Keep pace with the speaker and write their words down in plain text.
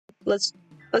let's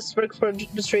work for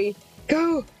the tree.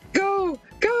 Go, go,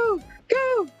 go,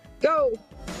 go, go.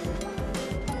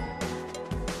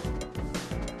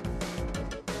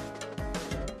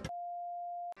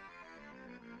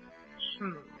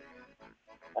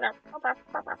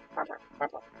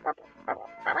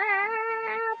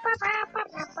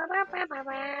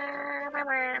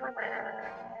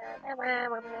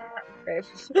 Okay.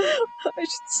 I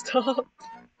should stop.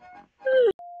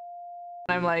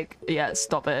 I'm like, yeah,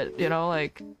 stop it, you know,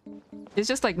 like it's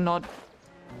just like not.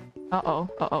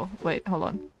 Uh-oh, wait, hold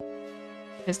on.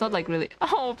 It's not like really.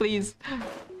 Oh, please.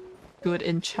 Good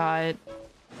in chat.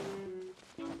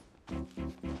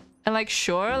 And like,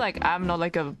 sure, like I'm not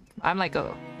like a, I'm like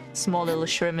a small little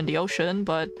shrimp in the ocean,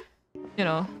 but you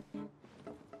know,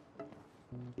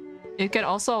 it can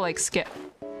also like scare.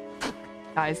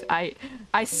 Guys, I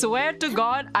swear to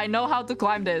God, I know how to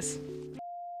climb this.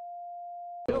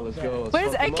 Let's go.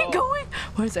 Where's Enki going?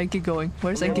 Where's Enki going?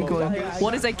 Where's Enki going?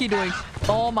 What is Enki doing?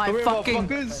 Oh my fucking...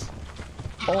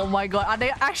 Oh my god, are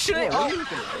they actually... Oh,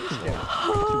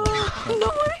 no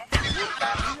way!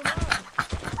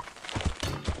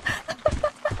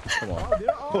 Come on.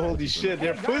 Holy shit,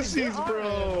 they're pussies,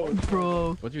 bro!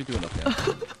 Bro. What are you doing up there?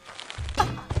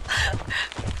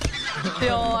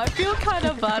 Yo, I feel kind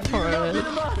of bad for it.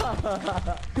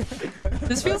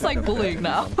 This feels like bullying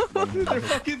now. They're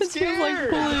fucking This feels like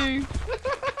bullying.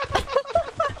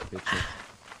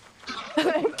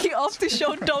 Enki off to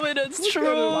show dominance,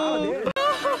 true.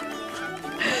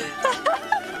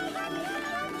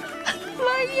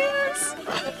 My ears!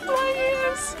 My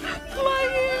ears! My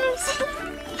ears!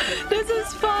 This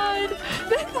is fine!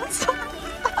 This is fine!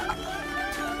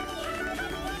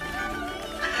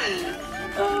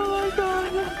 Oh my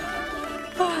god!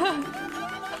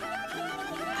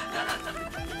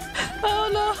 Oh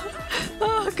no!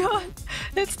 Oh god!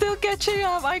 It's still catching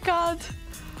up! I can't!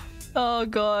 Oh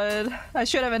god! I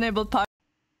should have enabled power.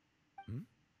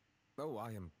 Oh,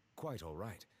 I am quite all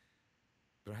right.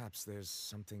 Perhaps there's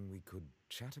something we could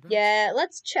chat about? Yeah,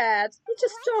 let's chat. Let's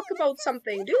just talk about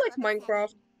something. Do you like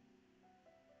Minecraft?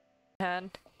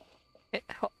 Hand.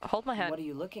 Hold my hand. What are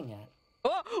you looking at?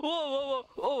 Oh, whoa, whoa, whoa!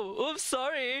 Oh, oops,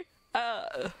 sorry.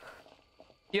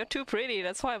 You're too pretty.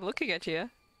 That's why I'm looking at you.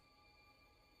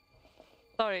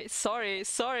 Sorry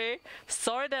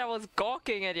that I was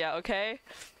gawking at you. Okay.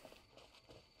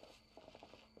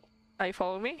 Are you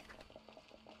following me?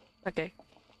 Okay,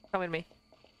 come with me.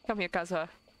 Come here, Kazuha.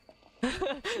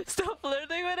 Stop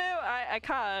flirting with him. I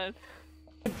can't.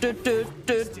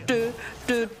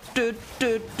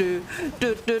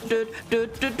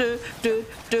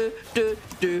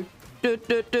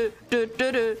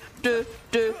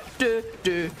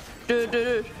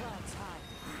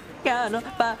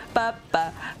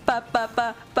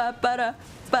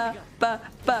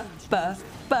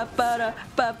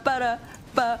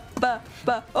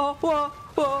 Oh, whoa,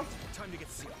 whoa.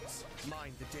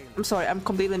 I'm sorry, I'm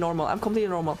completely normal. I'm completely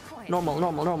normal.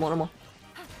 Normal.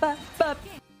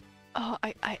 Oh,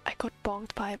 I got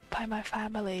bonked by my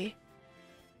family.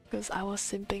 Because I was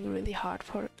simping really hard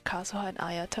for Kazuha and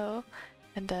Ayato.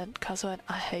 And then Kazuha and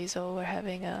Hazel were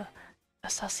having a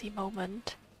sassy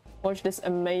moment. Watch this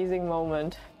amazing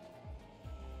moment.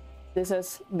 This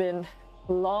has been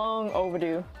long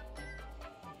overdue.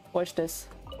 Watch this.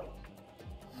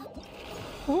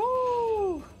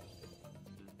 Woo!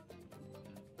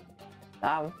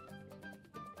 Damn.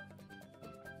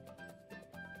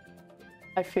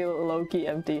 I feel low-key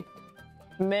empty.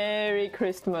 Merry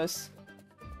Christmas.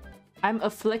 I'm a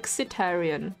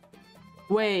flexitarian.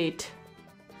 Wait.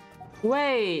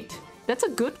 That's a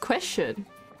good question.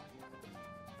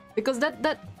 Because that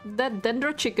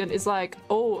dendro chicken is like,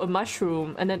 oh, a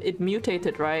mushroom, and then it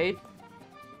mutated, right?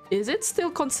 Is it still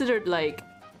considered like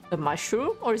a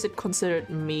mushroom, or is it considered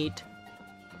meat?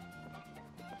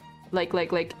 Like,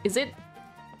 is it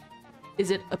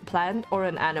a plant or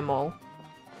an animal?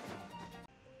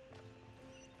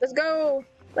 Let's go!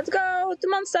 Let's go to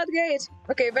Mondstadt Gate!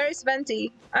 Okay, where is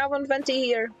Venti? I want Venti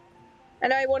here.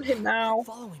 And I want him now.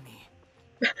 Following me.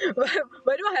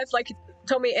 Why do I have like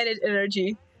Tommy Edit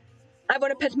energy? I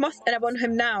want a pet moth and I want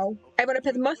him now. I want a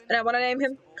pet moth and I want to name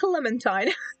him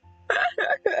Clementine.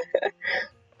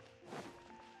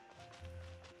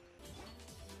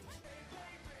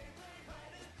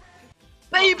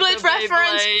 Beyblade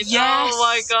reference! Yes! Oh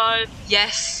my god.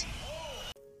 Yes!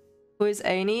 Who is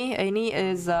Annie? Annie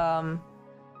is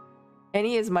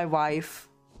my wife.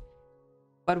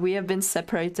 But we have been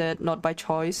separated not by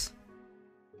choice,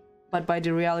 but by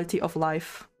the reality of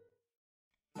life.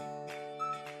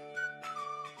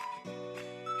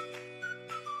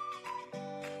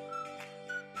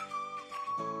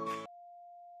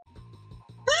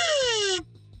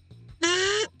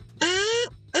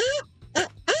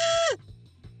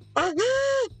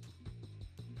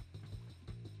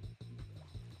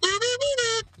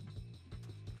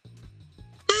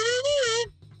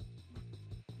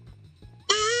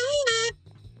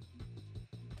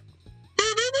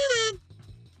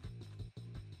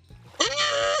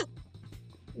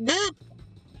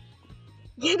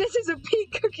 This is a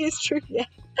pink cookies trivia.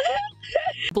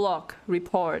 Block,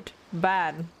 report,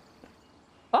 ban.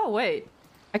 Oh wait,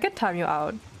 I can time you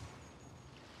out.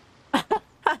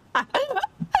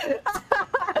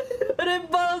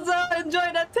 Rimbozo,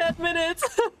 enjoy that 10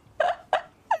 minutes.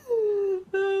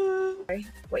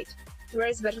 Wait, where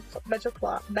is better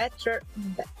claw?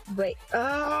 Wait.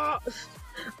 R/I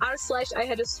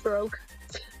had a stroke.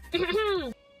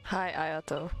 Hi,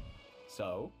 Ayato.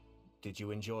 So, did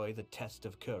you enjoy the test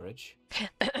of courage?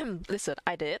 Listen,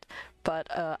 I did, but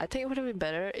I think it would have been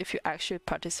better if you actually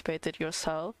participated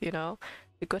yourself, you know?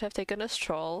 We could have taken a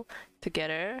stroll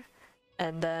together,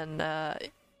 and then,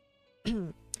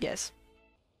 yes.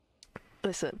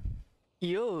 Listen,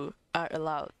 you are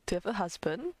allowed to have a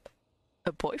husband,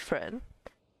 a boyfriend,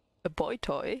 a boy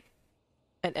toy,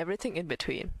 and everything in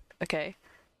between, okay?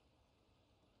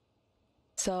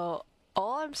 So,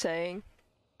 all I'm saying,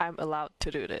 I'm allowed to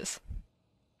do this.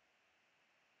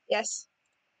 Yes.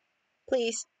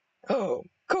 Please. Oh,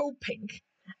 go pink.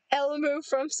 Elmo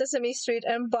from Sesame Street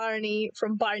and Barney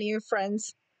from Barney and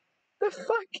Friends. The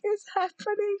fuck is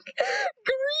happening?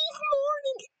 Green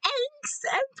morning angst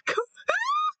and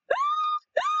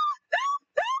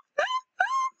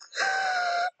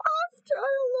after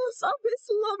a loss of his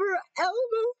lover,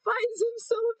 Elmo finds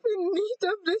himself in need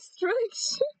of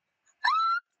distraction.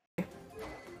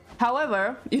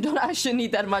 However, you don't actually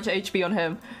need that much HP on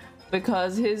him,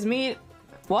 because his meat...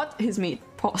 What? His meat.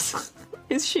 Pause.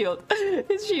 His shield.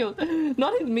 His shield.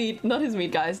 Not his meat. Not his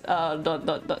meat, guys.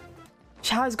 Dot.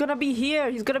 Chao is gonna be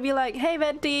here. He's gonna be like, hey,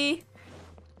 Venti.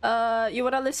 You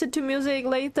wanna listen to music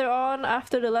later on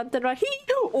after the lantern ride?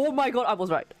 Oh my god, I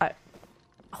was right.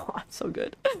 Oh, I'm so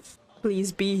good.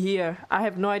 Please be here. I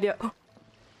have no idea.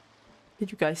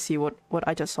 Did you guys see what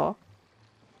I just saw?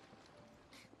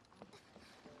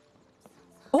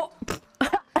 Oh!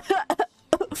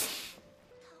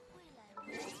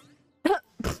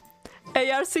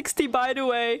 AR-60 by the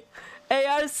way.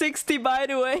 AR-60 by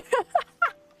the way.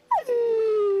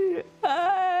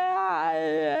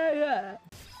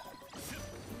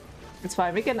 It's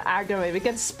fine, we can aggravate, we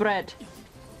can spread.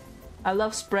 I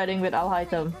love spreading with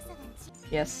Alhaitam.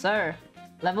 Yes, sir.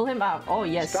 Level him up. Oh,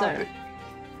 yes, Stop sir. it.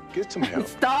 Get some help.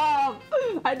 Stop!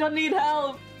 I don't need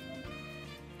help.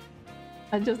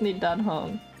 I just need Dan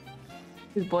Hong.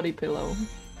 His body pillow.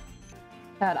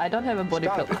 Dad, I don't have a body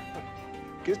Stop pillow. it.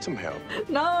 Get some help.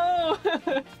 No!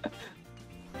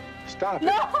 Stop it.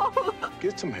 No!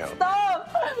 Get some help.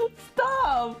 Stop!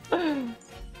 Stop!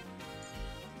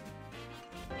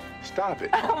 Stop it.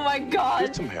 Oh my god!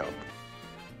 Get some help.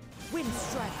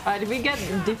 Alright, if we get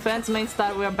defense main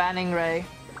start, we're banning Ray.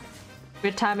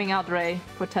 We're timing out Ray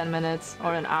for 10 minutes,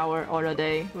 or an hour, or a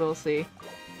day. We'll see.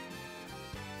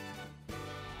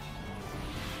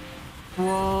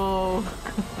 Whoa!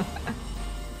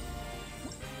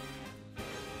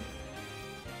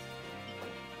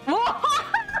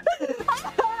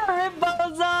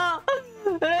 Riboza!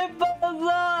 Riboza!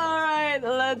 Alright,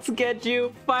 let's get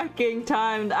you fucking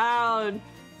timed out.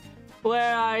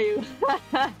 Where are you?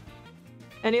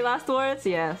 Any last words?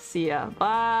 Yeah, see ya.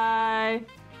 Bye!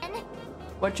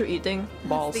 What you eating?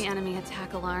 Balls. That's the enemy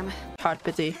attack alarm. Heart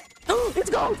pity. Oh,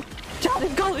 it's gold! Chad,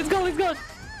 it's gold! It's gold! It's gold!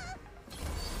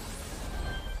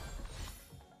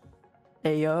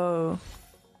 Hey yo.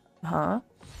 Huh?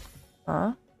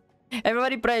 Huh?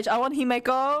 Everybody pledge. I want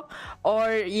Himeko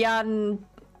or Yan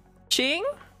Ching,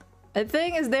 I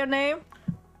think is their name.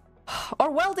 Or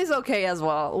Welt is okay as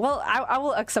well. Well, I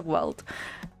will accept Welt.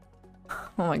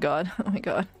 Oh my god. Oh my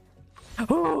god.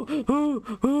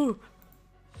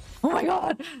 Oh my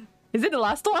god. Is it the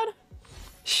last one?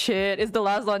 Shit, it's the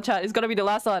last one, chat. It's gonna be the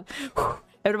last one.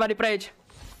 Everybody pledge.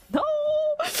 No!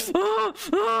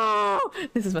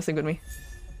 This is messing with me.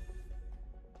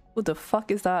 Who the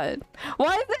fuck is that?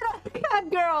 Why is it a cat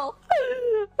girl?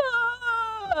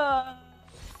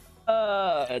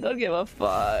 I don't give a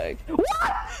fuck. What?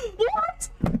 What?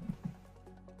 We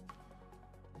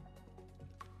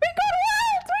got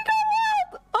what? We got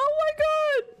what? Oh my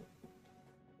god!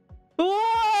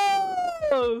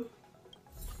 Whoa!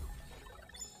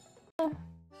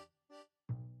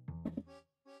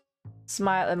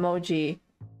 Smile emoji.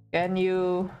 Can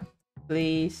you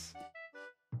please?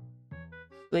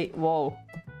 Whoa,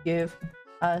 give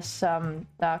us some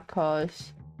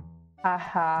tacos.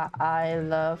 Haha, I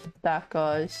love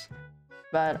tacos,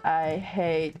 but I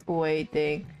hate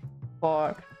waiting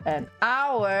for an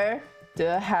hour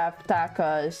to have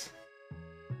tacos.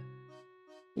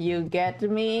 You get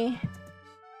me?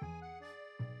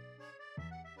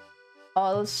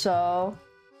 Also,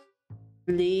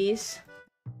 please,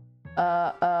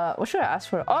 what should I ask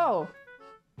for? Oh,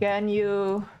 can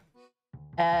you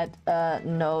add a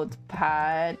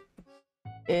notepad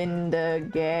in the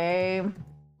game.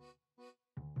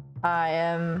 I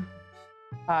am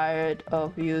tired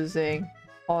of using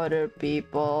other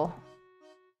people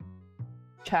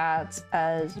chats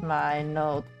as my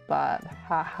notepad.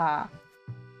 Haha.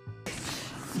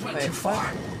 Wait,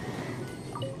 what?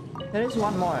 There is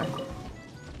one more.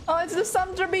 Oh, it's the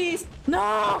Sandra Beast!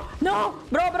 No! No!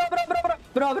 Bro, bro, bro, bro,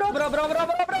 bro, bro, bro, bro, bro, bro,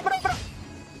 bro, bro, bro, bro.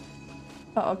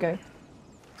 Oh, okay.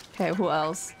 Okay, who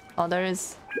else? Oh, there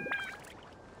is.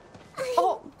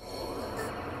 Oh!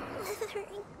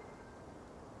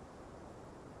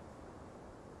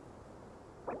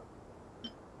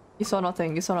 You saw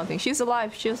nothing, you saw nothing. She's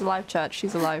alive, chat,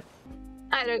 she's alive.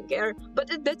 I don't care, but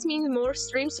that means more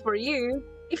streams for you.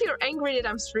 If you're angry that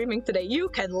I'm streaming today, you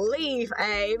can leave,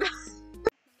 Abe.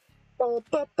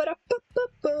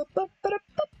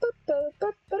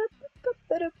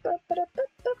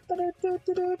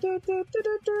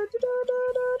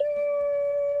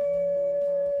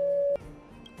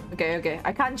 Okay, okay.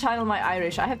 I can't channel my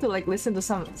Irish. I have to like listen to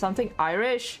something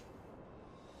Irish.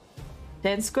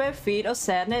 10 square feet of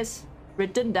sadness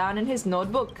written down in his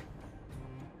notebook.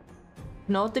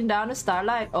 Noting down a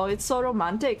starlight. Oh, it's so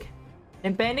romantic.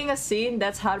 And painting a scene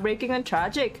that's heartbreaking and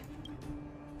tragic.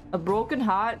 A broken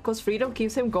heart, cause freedom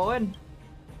keeps him going.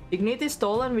 Dignity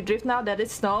stolen, we drift now that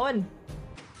it's snowing.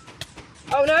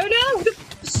 Oh no, no! The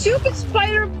stupid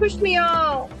spider pushed me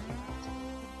off!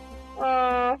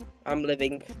 I'm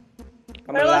living.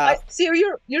 I'm I alive. see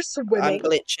you're swimming. I'm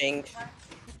glitching.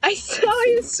 I saw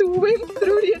you swim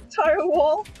through the entire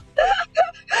wall.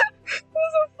 It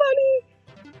was so funny.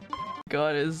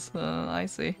 God is, I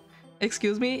see.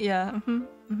 Excuse me? Yeah,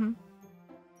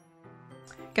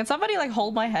 Can somebody like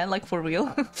hold my hand like for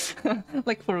real?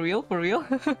 Like for real, for real?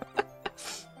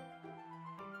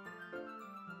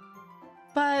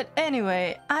 But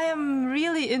anyway, I am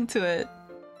really into it.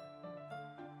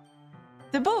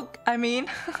 The book, I mean.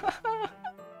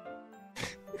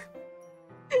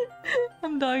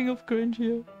 I'm dying of cringe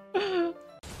here.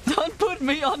 Don't put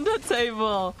me on the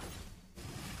table.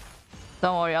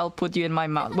 Don't worry, I'll put you in my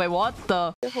mouth. Wait, what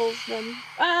the? The whole one.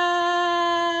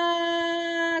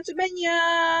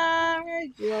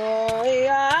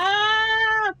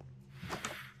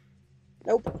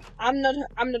 Nope, I'm not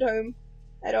home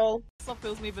at all. This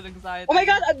fills me with anxiety. Oh my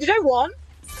god, did I won?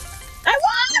 I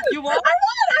won! You won? I won!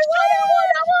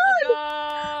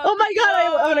 Oh my god, I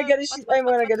wanna get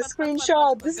a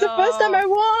screenshot. This is the first time I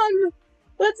won!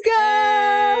 Let's go!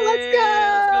 Hey, let's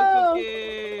go!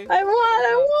 Kuki. I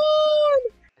won!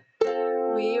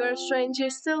 We were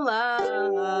strangers to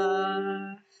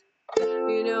love.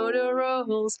 You know the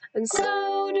rules, and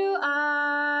so do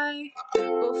I.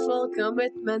 We're full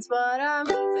commitment's what I'm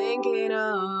thinking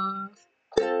of.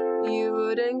 You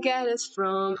wouldn't get us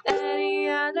from any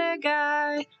other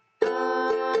guy.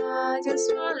 I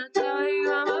just wanna tell you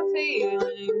how I'm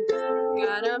feeling.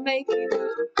 Gotta make you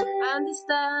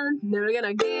understand. Never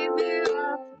gonna give you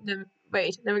up.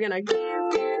 Never gonna give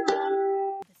you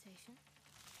up.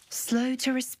 Slow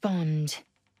to respond.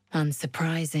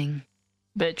 Unsurprising.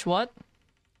 Bitch, what?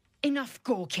 Enough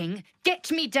gawking.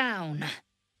 Get me down.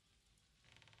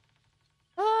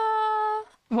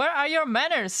 Where are your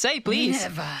manners? Say, please.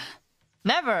 Never.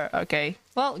 Never. Okay.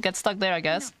 Well, get stuck there, I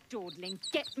guess. Enough dawdling.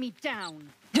 Get me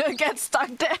down. Get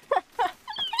stuck there.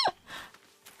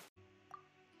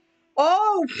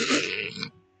 Oh!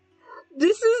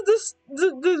 This is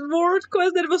the word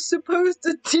quest that was supposed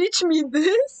to teach me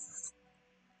this?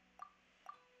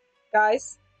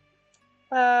 Guys.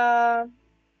 Do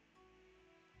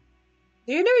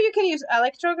you know you can use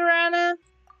Electrograna?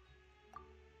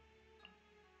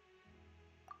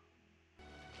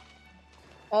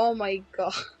 Oh my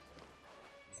god.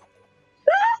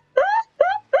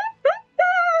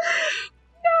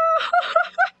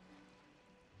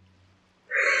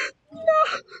 No.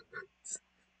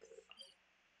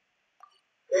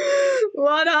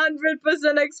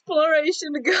 100%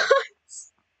 exploration,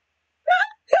 guys.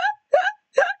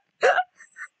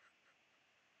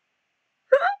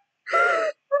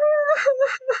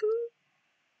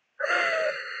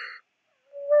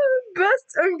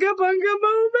 Best Unga Bunga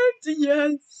moment,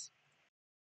 yes.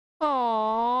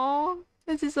 Aww,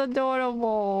 this is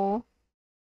adorable.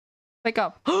 Wake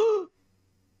up.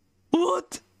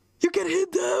 What? You can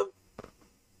hit them?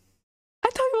 I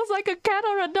thought it was like a cat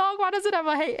or a dog. Why does it have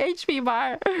a HP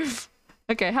bar?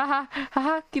 Okay, haha,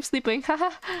 haha, keep sleeping. Haha,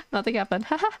 nothing happened.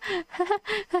 Haha,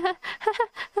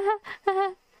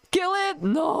 kill it!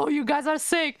 No, you guys are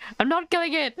sick. I'm not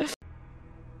killing it.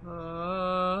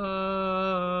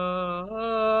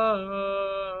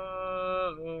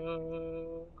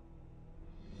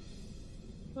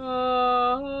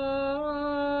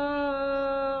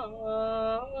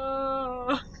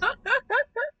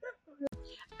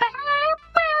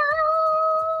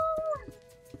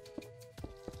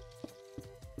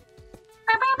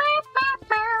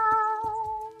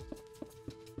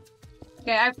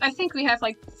 Okay, I think we have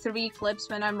like 3 clips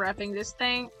when I'm wrapping this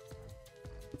thing.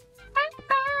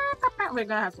 We're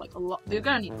gonna have like a lot. We're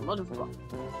gonna need a lot of fun.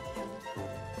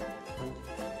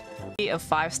 A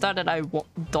 5-star that I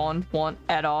don't want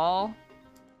at all.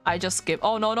 I just skip.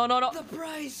 Oh no no no no! The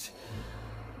price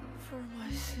for my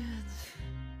sins.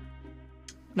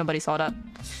 Nobody saw that.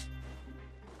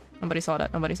 Nobody saw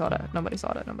that. Nobody saw that. Nobody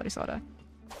saw that. Nobody saw that.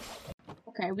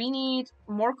 Okay, we need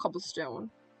more cobblestone.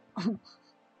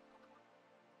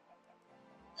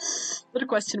 What a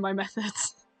question my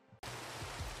methods.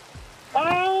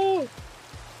 Oh!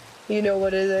 You know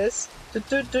what it is.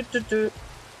 Let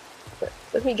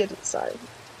me get inside.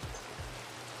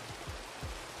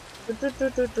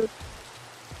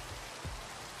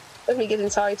 Let me get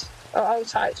inside. Oh,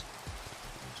 outside.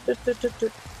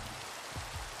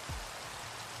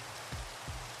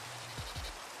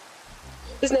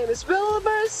 His name is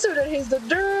Wilbur Suitor. He's the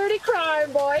dirty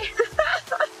crime boy.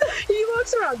 He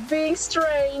walks around being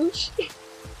strange.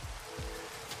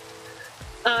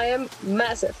 I am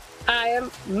massive. I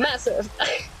am massive.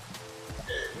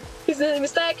 His name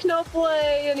is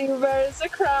Technoplay and he wears a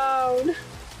crown.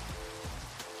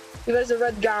 He wears a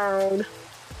red gown.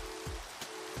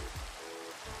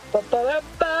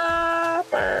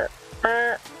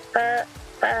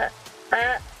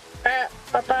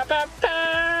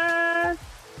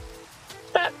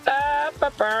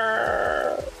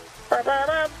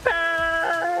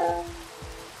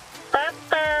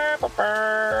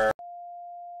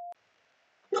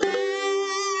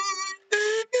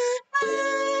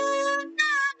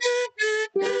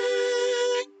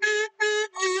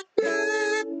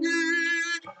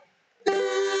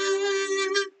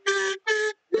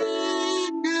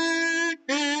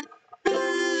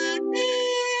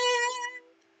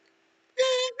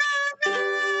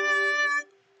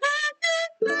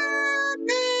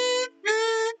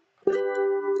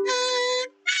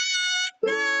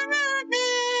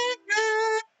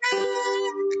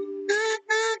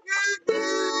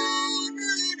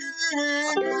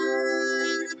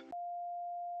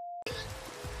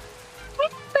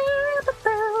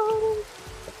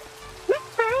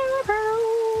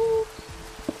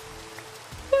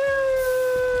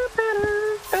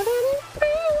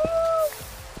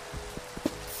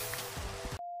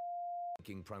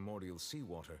 Primordial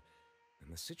seawater,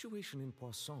 and the situation in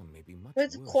Poisson may be much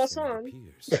It's worse than croissant. it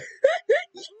appears.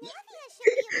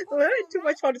 Too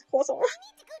much fun with croissant.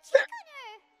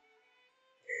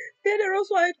 Theodore was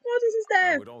like, what is this I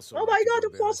there? would also Oh like my to god, go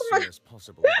a there as soon croissant! as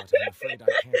possible, but I'm afraid I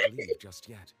can't leave just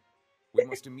yet. We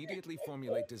must immediately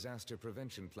formulate disaster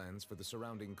prevention plans for the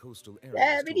surrounding coastal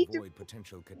areas we to need to avoid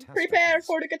potential catastrophes. Prepare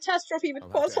for the catastrophe with I'll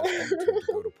have to croissant. ask you two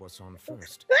to go to Poisson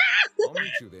first. I'll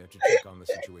meet you there to check on the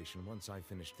situation once I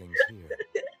finish things here.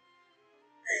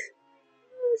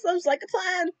 Sounds like a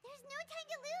plan. There's no time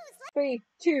to lose. 3,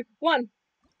 2, 1.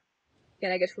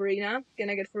 Can I get Farina? Can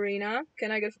I get Farina?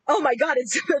 Can I get? Oh my god,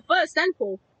 it's the first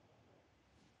temple.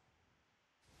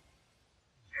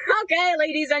 Okay,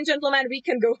 ladies and gentlemen, we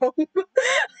can go home. She's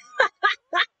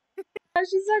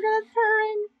so good at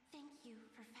purring.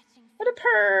 What a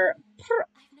purr.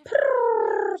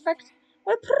 Perfect.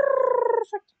 What a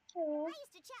perfect. I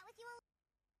used to chat with you a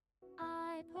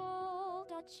I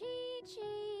pulled a Chi-Chi.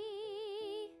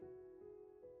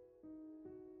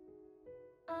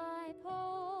 I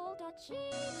pulled a Chi-Chi.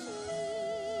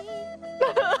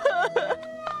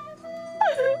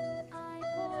 I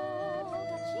pulled a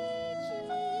Chi-Chi.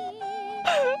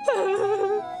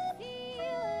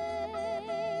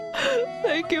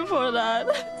 Thank you for that.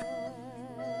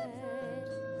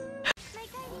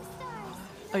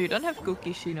 Oh, you don't have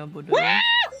Kuki Shinobu, do you? What?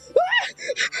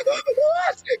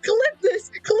 Clip this!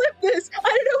 Clip this! I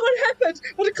don't know what happened,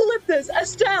 but clip this!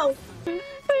 Astelle!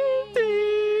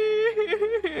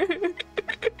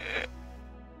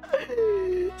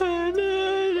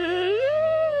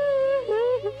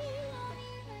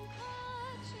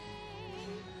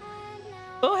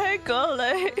 Oh, hey, Gole!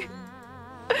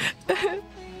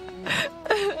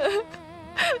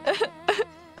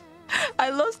 I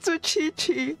lost to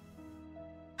Chi-Chi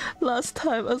last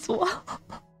time as well.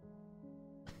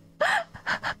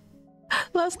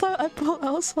 Last time I pulled, I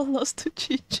also lost to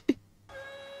Chi-Chi.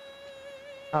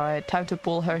 Alright, time to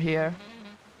pull her here.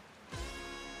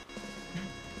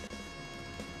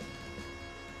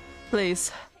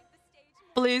 Please.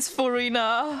 Please,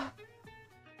 Farina.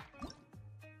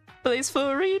 Please,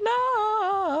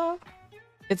 Farina.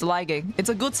 It's lagging. It's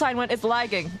a good sign when it's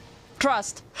lagging.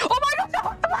 Trust. Oh my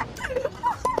god, no!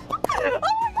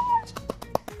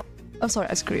 I'm sorry,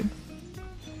 ice cream.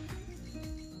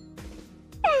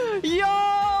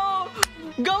 Yo!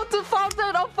 Go to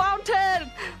Fountain of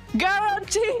Fountain!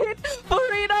 Guaranteed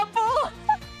Farina Pool!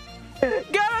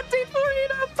 Guaranteed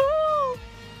Farina Pool!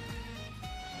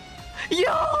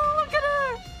 Yo! Look at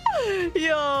her!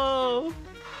 Yo!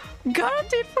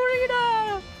 Guaranteed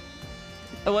Farina!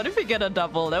 What if we get a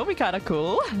double? That would be kind of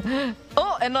cool.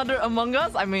 Oh, another Among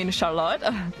Us? I mean, Charlotte.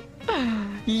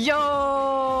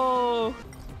 Yo!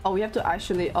 Oh, we have to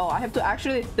actually... Oh, I have to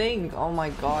actually think. Oh my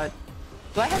god.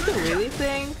 Do I have to really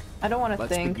think? I don't want to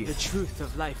think. The truth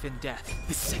of life and death.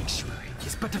 The sanctuary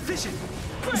is but a vision.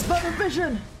 It's but a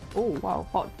vision! Oh, wow.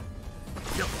 Hot.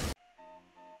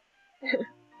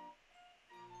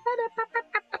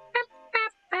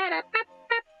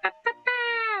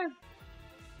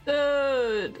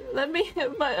 Dude, let me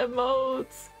hit my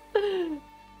emotes.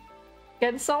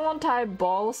 Can someone type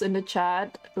balls in the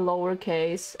chat,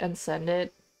 lowercase, and send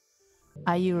it?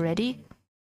 Are you ready?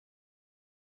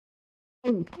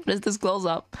 What is this close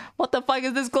up? What the fuck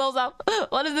is this close up?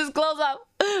 What is this close up?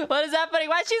 What is happening?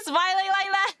 Why is she smiling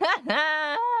like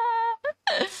that?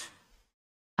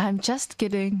 I'm just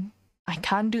kidding. I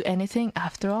can't do anything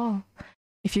after all.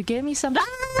 If you gave me some...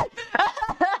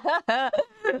 I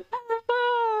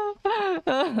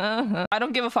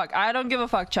don't give a fuck. I don't give a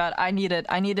fuck, chat. I need it.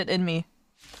 I need it in me.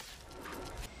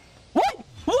 What?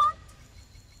 What?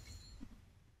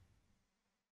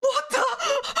 What the?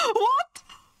 What?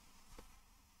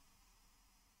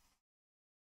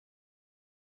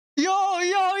 Yo,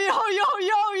 yo, yo, yo,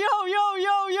 yo, yo, yo,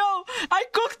 yo, yo. I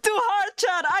cooked too hard,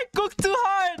 chat. I cooked too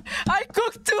hard. I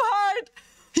cooked too hard.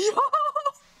 Yo.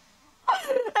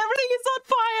 Everything is on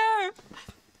fire.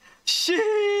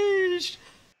 Sheesh.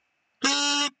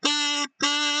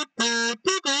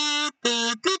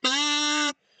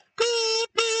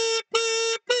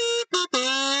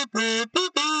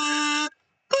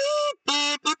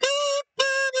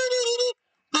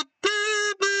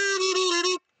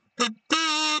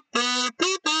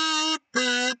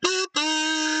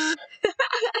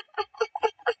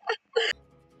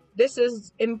 This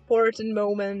is important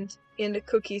moment in the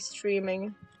cookie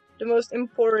streaming. The most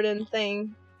important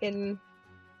thing in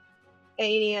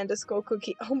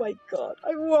Annie_Cookie. Oh my god,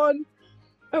 I won!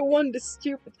 I won this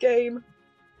stupid game.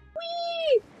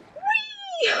 Whee!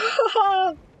 Whee!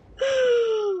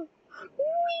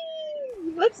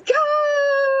 Whee! Let's go!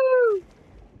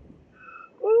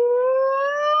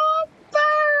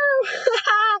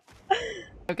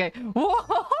 Okay.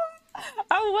 Whoa!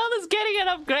 Our well is getting an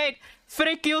upgrade.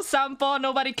 Frick you, Sampo.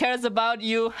 Nobody cares about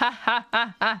you. Ha ha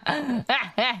ha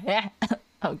ha.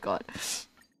 Oh god.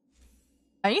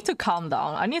 I need to calm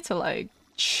down. I need to like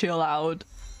chill out.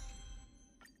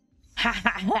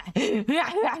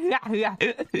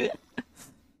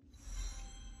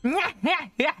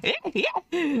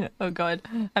 Oh god.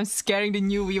 I'm scaring the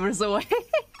new viewers away.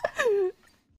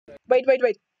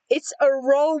 Wait. It's a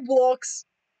Roblox.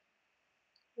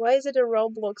 Why is it a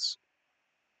Roblox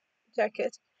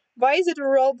jacket? Why is it a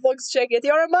Roblox jacket?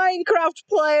 You're a Minecraft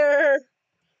player!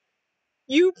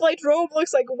 You played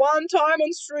Roblox like one time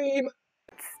on stream.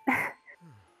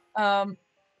 And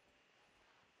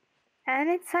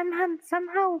it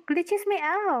somehow glitches me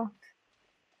out.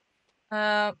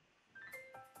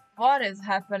 What is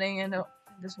happening in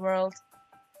this world?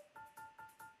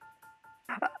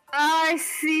 I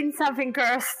seen something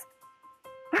cursed.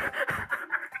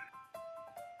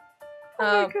 Oh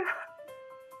my god.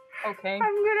 Okay.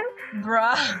 I'm gonna...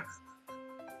 Bruh.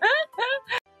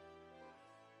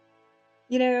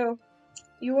 You know,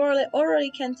 you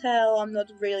already can tell I'm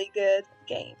not really good at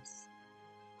games.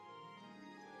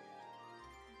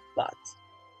 But,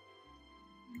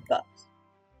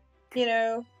 you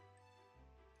know,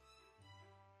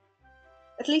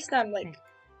 at least I'm like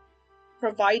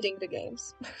providing the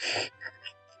games.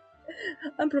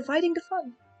 I'm providing the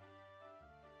fun.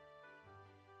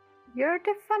 You're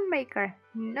the fun maker,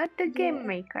 not the game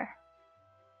maker.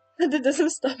 That doesn't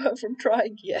stop her from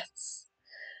trying, yes.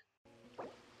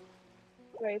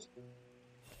 Wait.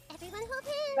 Everyone hold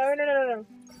hands. No.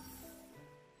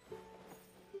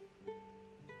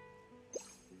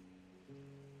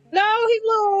 No, he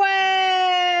flew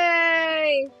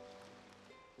away!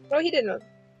 No, he didn't.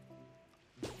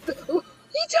 He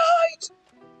died!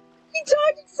 He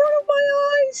died in front of my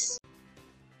eyes!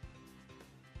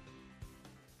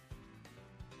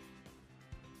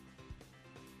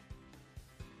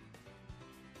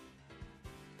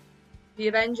 The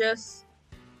Avengers.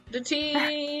 The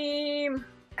team!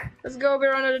 Let's go,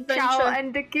 we're on an adventure. Ciao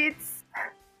and the kids.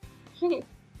 What is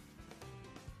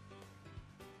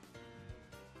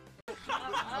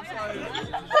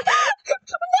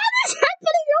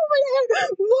happening over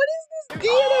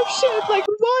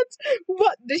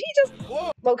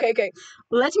Okay.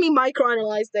 Let me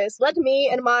microanalyze this. Let me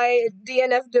and my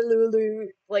DNF Delulu,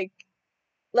 like,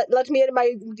 let me and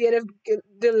my DNF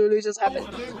Delulu just happen.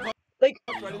 Like,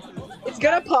 it's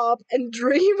gonna pop, and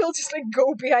Dream will just like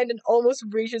go behind and almost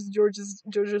reaches George's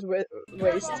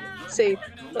waist. See,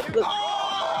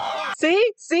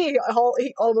 see,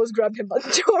 he almost grabbed him, but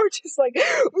George is like,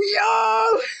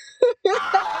 yo.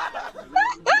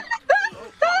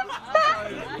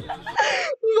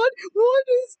 What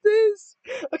is this?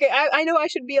 Okay, I know I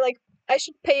should be like, I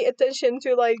should pay attention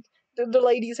to like the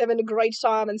ladies having a great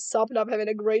time and Subnub having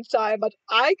a great time, but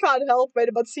I can't help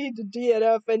it but see the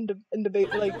DNF and the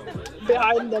like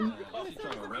behind them.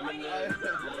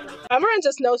 Amaran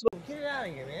just knows what. Get it out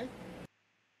of here, man.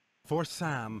 For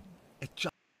Sam, it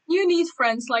just... You need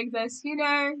friends like this, you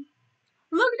know.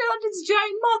 Look at this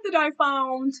giant moth that I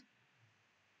found.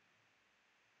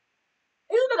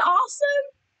 Isn't it awesome?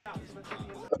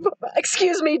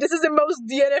 Excuse me, this is the most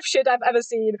DNF shit I've ever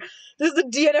seen. This is the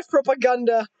DNF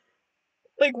propaganda.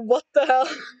 Like, what the hell?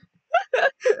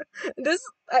 This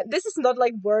is not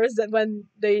like worse than when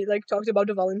they like talked about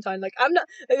the Valentine. Like, I'm not,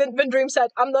 when Dream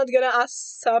said, I'm not gonna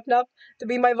ask Sapnap to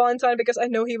be my Valentine because I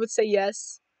know he would say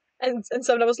yes. And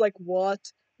Sapnap was like,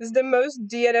 what? This is the most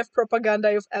DNF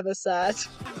propaganda you've ever said.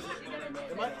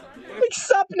 Like,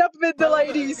 Sapnap with the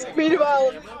ladies.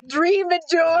 Meanwhile, Dream with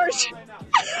George.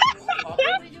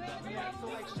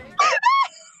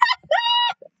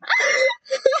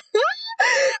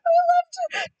 I loved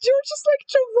it. George is like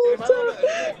Travolta.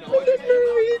 And then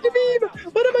the meme.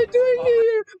 What am I doing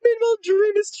here? Meanwhile,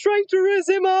 Dream is trying to raise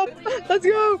him up. Let's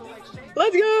go.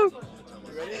 Let's go.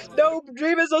 No,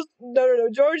 Dream is not. No.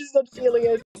 George is not feeling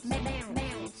it.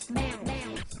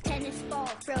 Tennis ball,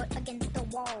 throw it against the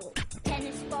wall.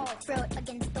 Tennis ball, throw it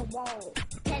against the wall.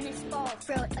 Tennis ball,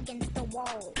 throw it against the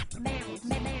wall. Bounce,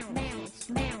 bounce, bounce,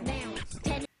 bounce.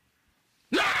 Tennis.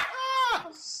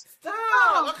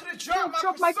 Stop! Look at it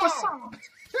Drop my croissant.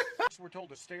 We're told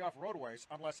to stay off roadways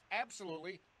unless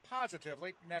absolutely,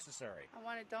 positively necessary. I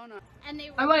want a donut. And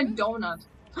I want a donut.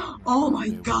 Oh my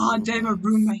god, they were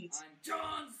roommates.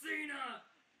 John Cena!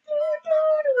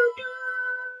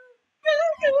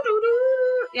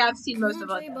 Yeah, I've seen most of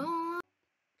it.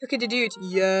 Cookie the dude.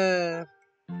 Yeah.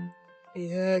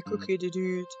 Yeah, Cookie the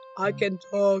dude. I can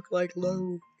talk like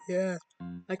low. Yeah.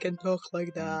 I can talk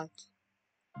like that.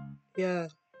 Yeah.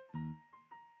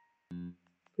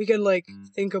 We can like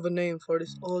think of a name for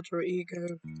this alter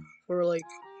ego. For like,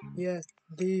 yeah,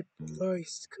 deep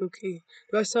voiced Cookie.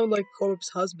 Do I sound like Corb's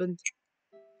husband?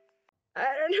 I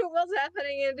don't know what's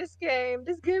happening in this game.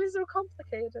 This game is so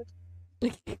complicated.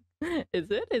 Is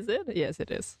it? Is it? Yes,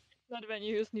 it is. Not when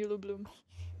you use Nilo Bloom.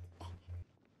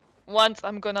 Once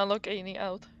I'm gonna look Annie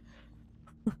out.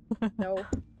 No.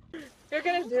 You're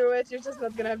gonna do it, you're just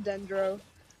not gonna have Dendro.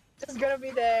 Just gonna be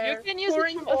there, You can use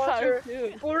pouring water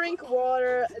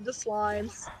at the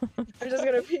slimes. I'm just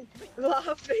gonna be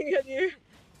laughing at you.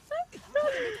 I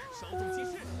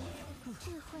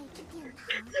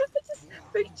just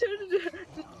picture the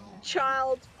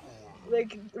child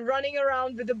like running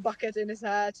around with a bucket in his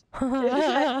head. Pouring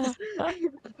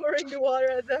the water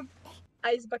at them.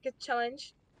 Ice bucket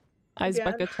challenge. Ice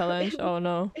Again. bucket challenge. Oh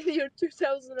no. In year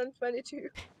 2022.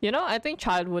 You know, I think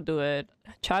Child would do it.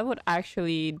 Child would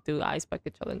actually do ice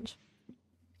bucket challenge.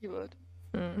 He would.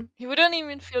 Mm. He wouldn't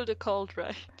even feel the cold,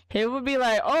 right? He would be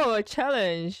like, "Oh, a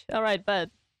challenge. All right,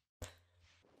 bet."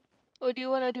 What do you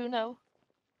want to do now?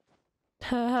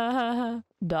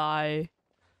 Die.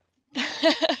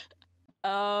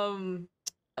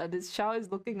 This Xiao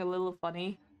is looking a little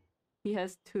funny. He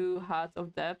has 2 hearts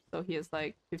of depth, so he has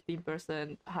like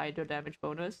 15% hydro damage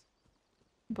bonus.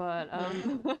 But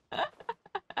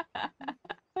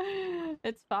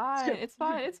it's fine. It's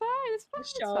fine. It's fine. It's fine.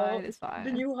 It's fine. It's fine.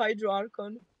 The new Hydro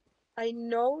Archon. I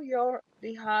know you're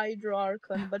the Hydro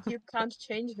Archon, but you can't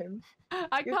change him.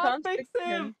 I can't fix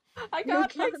him. I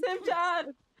can't fix him,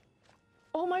 Chad.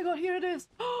 Oh my god, here it is.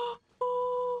 Oh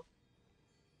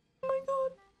my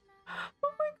god.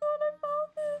 Oh my god, I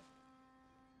found it.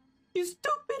 You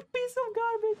stupid piece of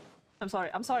garbage. I'm sorry.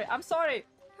 I'm sorry. I'm sorry.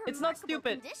 It's not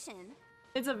stupid.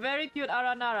 It's a very cute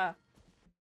Aranara.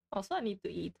 Also, I need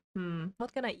to eat.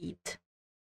 What can I eat?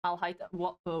 I'll hide.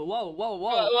 Whoa, whoa, whoa, whoa.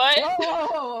 What?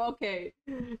 Whoa, okay.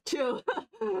 Chill.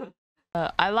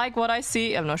 I like what I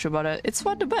see. I'm not sure about it. It's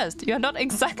for the best. You're not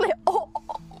exactly.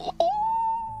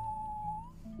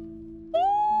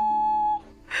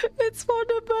 It's for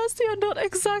the best. You're not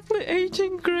exactly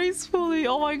aging gracefully.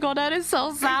 Oh my god, that is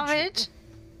so savage.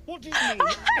 What do you mean,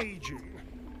 aging?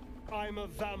 I'm a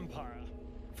vampire.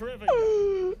 Forever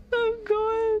young. I'm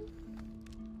going.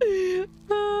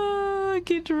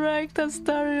 Get wrecked,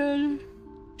 Astarion.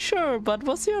 Sure, but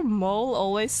was your mole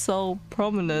always so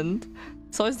prominent?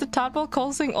 So is the tadpole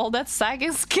causing all that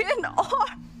sagging skin, or...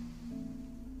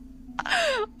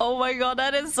 Oh my god,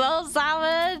 that is so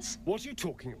savage! What are you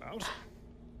talking about?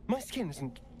 My skin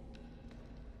isn't...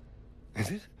 Is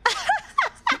it?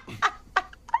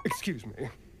 Excuse me.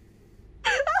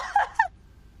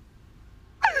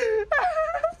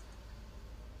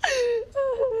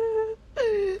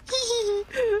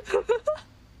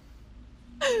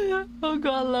 Oh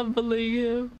god, I love bullying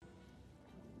him.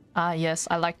 Ah yes,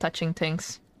 I like touching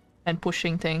things and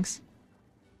pushing things.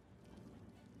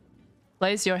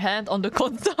 Place your hand on the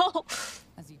console.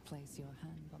 As you place your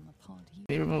hand on the pod,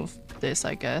 We remove this,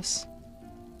 I guess.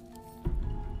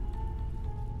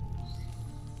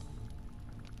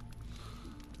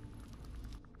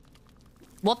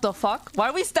 What the fuck? Why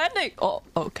are we standing? Oh,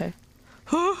 okay.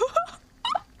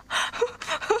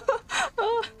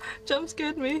 Jump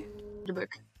scared me. The book.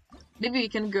 Maybe we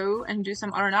can go and do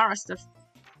some R&R stuff.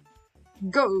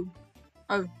 Go.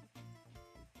 Oh.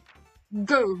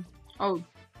 Go. Oh.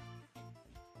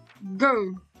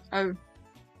 Go. Oh.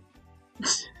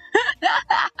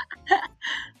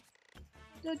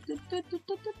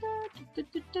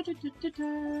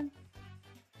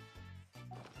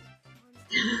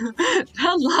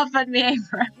 Don't laugh at me,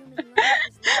 Abra.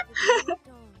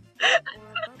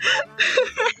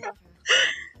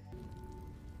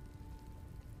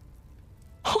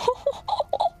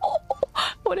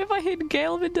 What if I hit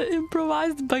Gale with the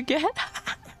improvised baguette?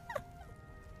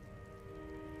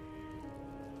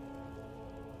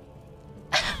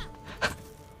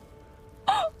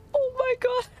 Oh my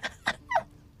god.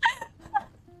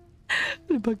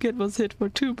 The baguette was hit for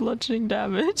 2 bludgeoning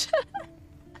damage.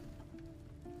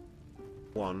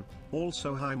 One.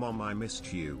 Also, hi mom, I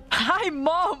missed you. Hi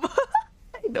mom!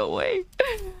 No way.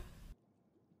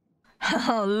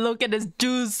 Look at this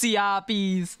juicy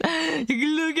piece.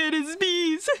 Look at his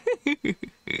piece.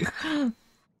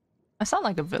 I sound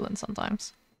like a villain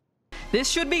sometimes. This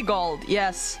should be gold,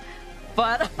 yes.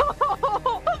 But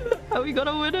are we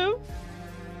gonna win him?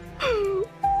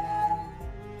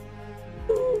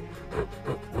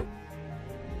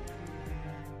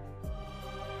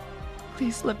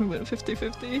 Please let me win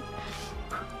 50-50.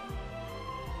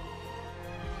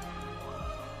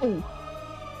 Oh.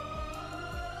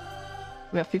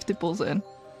 We have 50 pulls in.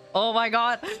 Oh my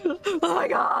god! Oh my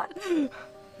god!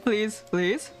 Please,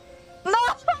 please. No!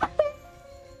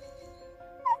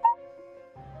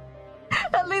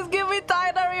 At least give me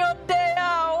Tidary on Dea!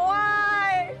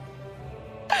 Why?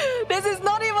 This is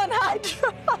not even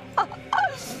Hydra!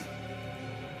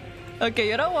 Okay,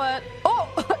 you know what? Oh!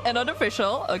 Another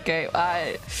official. Okay,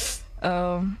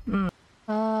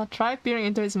 try peering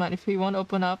into his mind. If he won't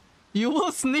open up, you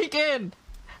will sneak in!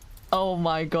 Oh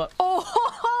my god.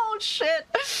 Oh, shit!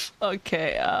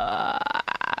 Okay,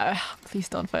 please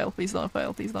don't fail, please don't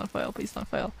fail, please don't fail, please don't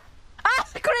fail. Ah!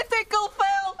 Critical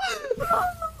fail!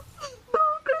 No,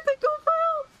 critical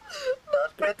fail!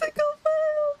 Not critical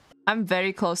fail! I'm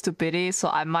very close to pity, so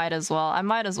I might as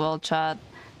well, chat.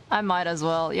 I might as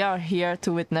well. You're here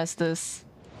to witness this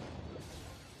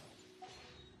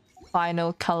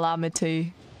final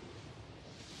calamity.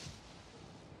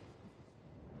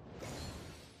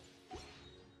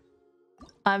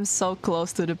 I'm so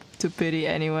close to pity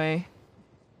anyway.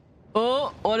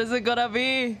 Oh, what is it gonna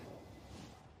be?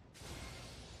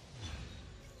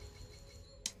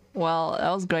 Well, that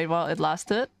was great while it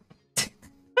lasted.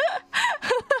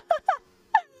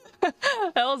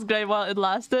 That was great while it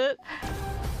lasted.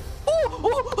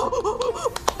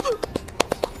 Oh!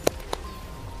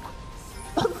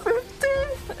 50?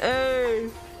 Hey.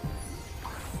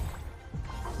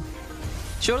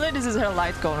 Surely this is her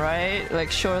light cone, right?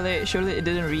 Like surely it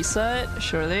didn't reset.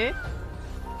 Surely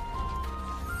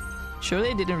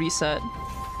it didn't reset.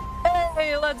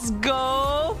 Hey, let's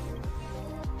go.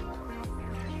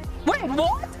 Wait,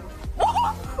 what?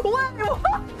 What? Wait,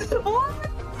 what? What?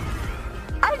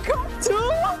 I got 2?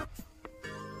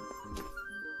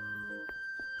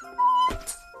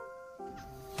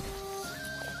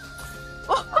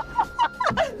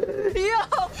 Yo,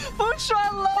 Fushua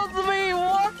loves me.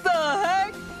 What the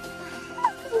heck?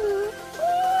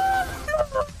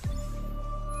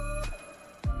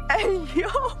 Hey, yo.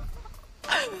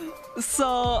 So,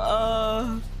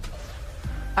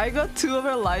 I got 2 of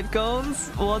her light cones.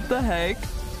 What the heck?